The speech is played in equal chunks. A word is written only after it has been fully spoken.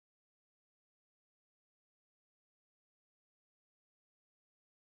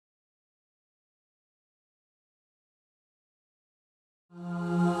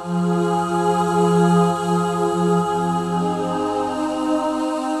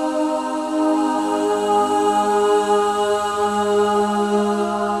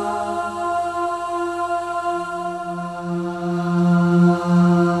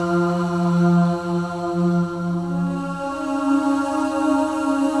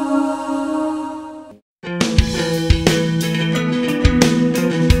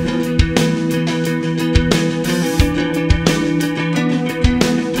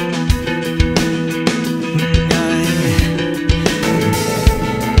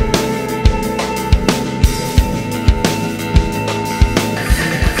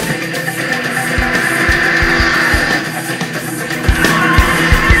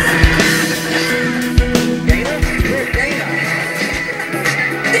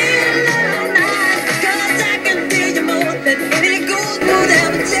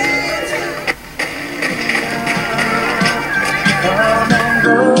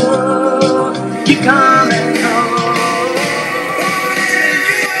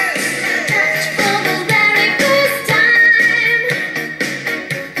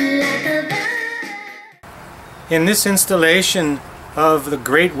In this installation of the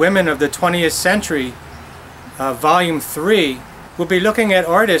great women of the 20th century, Volume 3, we'll be looking at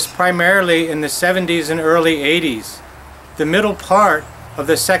artists primarily in the 70s and early 80s, the middle part of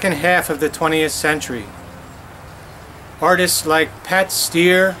the second half of the 20th century. Artists like Pat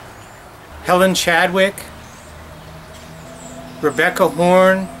Steer, Helen Chadwick, Rebecca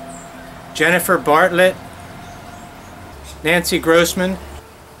Horn, Jennifer Bartlett, Nancy Grossman,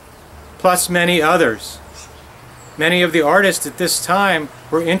 plus many others. Many of the artists at this time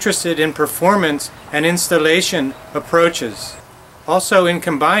were interested in performance and installation approaches, also in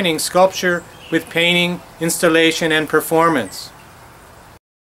combining sculpture with painting, installation, and performance.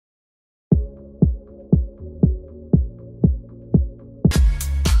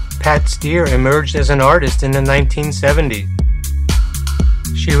 Pat Steer emerged as an artist in the 1970s.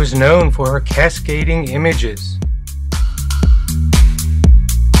 She was known for her cascading images.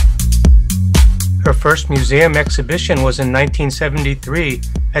 Her first museum exhibition was in 1973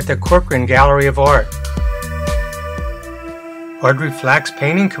 at the Corcoran Gallery of Art. Audrey Flack's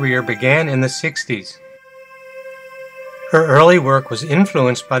painting career began in the 60s. Her early work was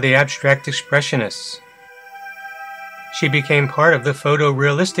influenced by the abstract expressionists. She became part of the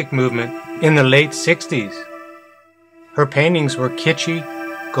photorealistic movement in the late 60s. Her paintings were kitschy,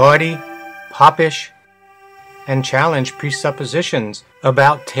 gaudy, popish, and challenged presuppositions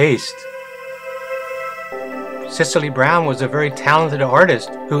about taste. Cicely Brown was a very talented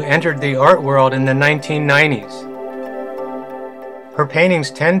artist who entered the art world in the 1990s. Her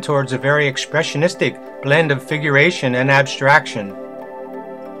paintings tend towards a very expressionistic blend of figuration and abstraction.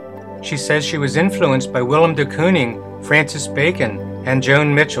 She says she was influenced by Willem de Kooning, Francis Bacon, and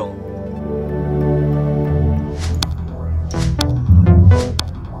Joan Mitchell.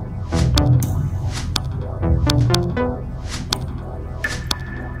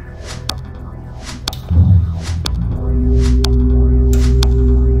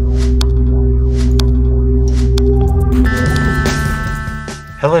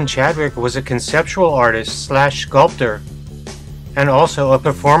 Helen Chadwick was a conceptual artist / sculptor and also a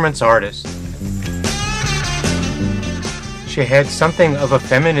performance artist. She had something of a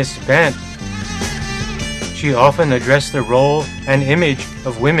feminist bent. She often addressed the role and image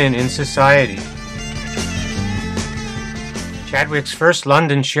of women in society. Chadwick's first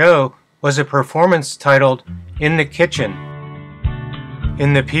London show was a performance titled In the Kitchen.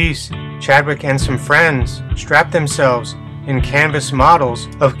 In the piece, Chadwick and some friends strapped themselves in canvas models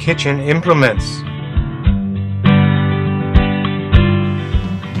of kitchen implements.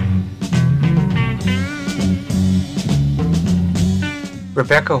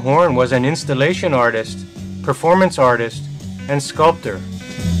 Rebecca Horn was an installation artist, performance artist, and sculptor.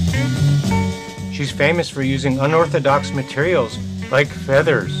 She's famous for using unorthodox materials like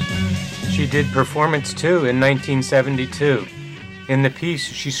feathers. She did performance too in 1972. In the piece,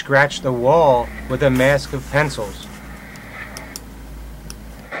 she scratched the wall with a mask of pencils.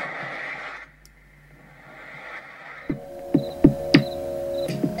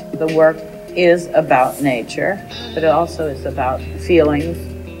 The work is about nature, but it also is about feelings.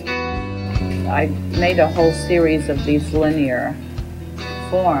 I made a whole series of these linear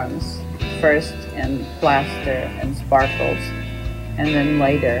forms, first in plaster and sparkles, and then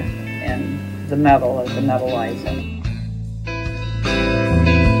later in the metal or the metallizer.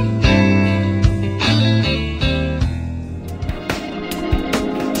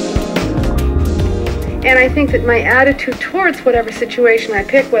 And I think that my attitude towards whatever situation I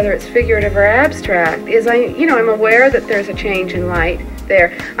pick, whether it's figurative or abstract, is I'm aware that there's a change in light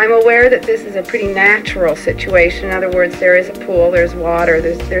there. I'm aware that this is a pretty natural situation. In other words, there is a pool, there's water,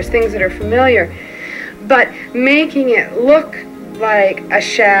 there's things that are familiar. But making it look like a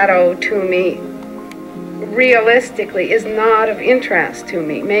shadow to me realistically is not of interest to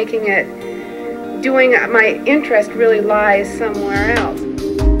me. My interest really lies somewhere else.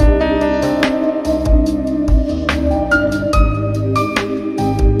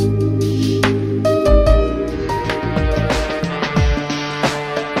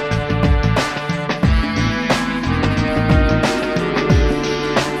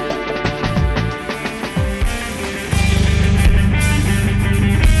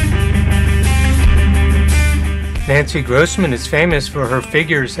 Nancy Grossman is famous for her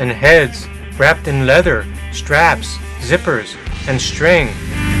figures and heads wrapped in leather, straps, zippers, and string.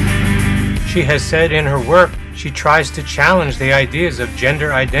 She has said in her work she tries to challenge the ideas of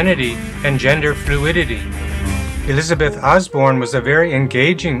gender identity and gender fluidity. Elizabeth Osborne was a very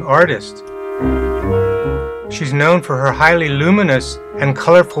engaging artist. She's known for her highly luminous and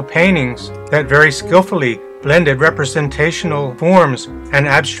colorful paintings that very skillfully blended representational forms and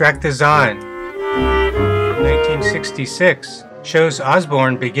abstract design. In 1866 shows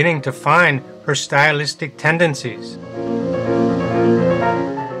Osborne beginning to find her stylistic tendencies.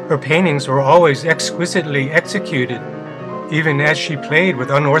 Her paintings were always exquisitely executed, even as she played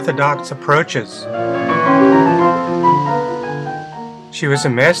with unorthodox approaches. She was a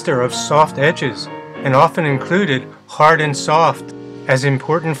master of soft edges and often included hard and soft as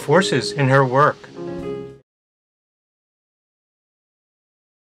important forces in her work.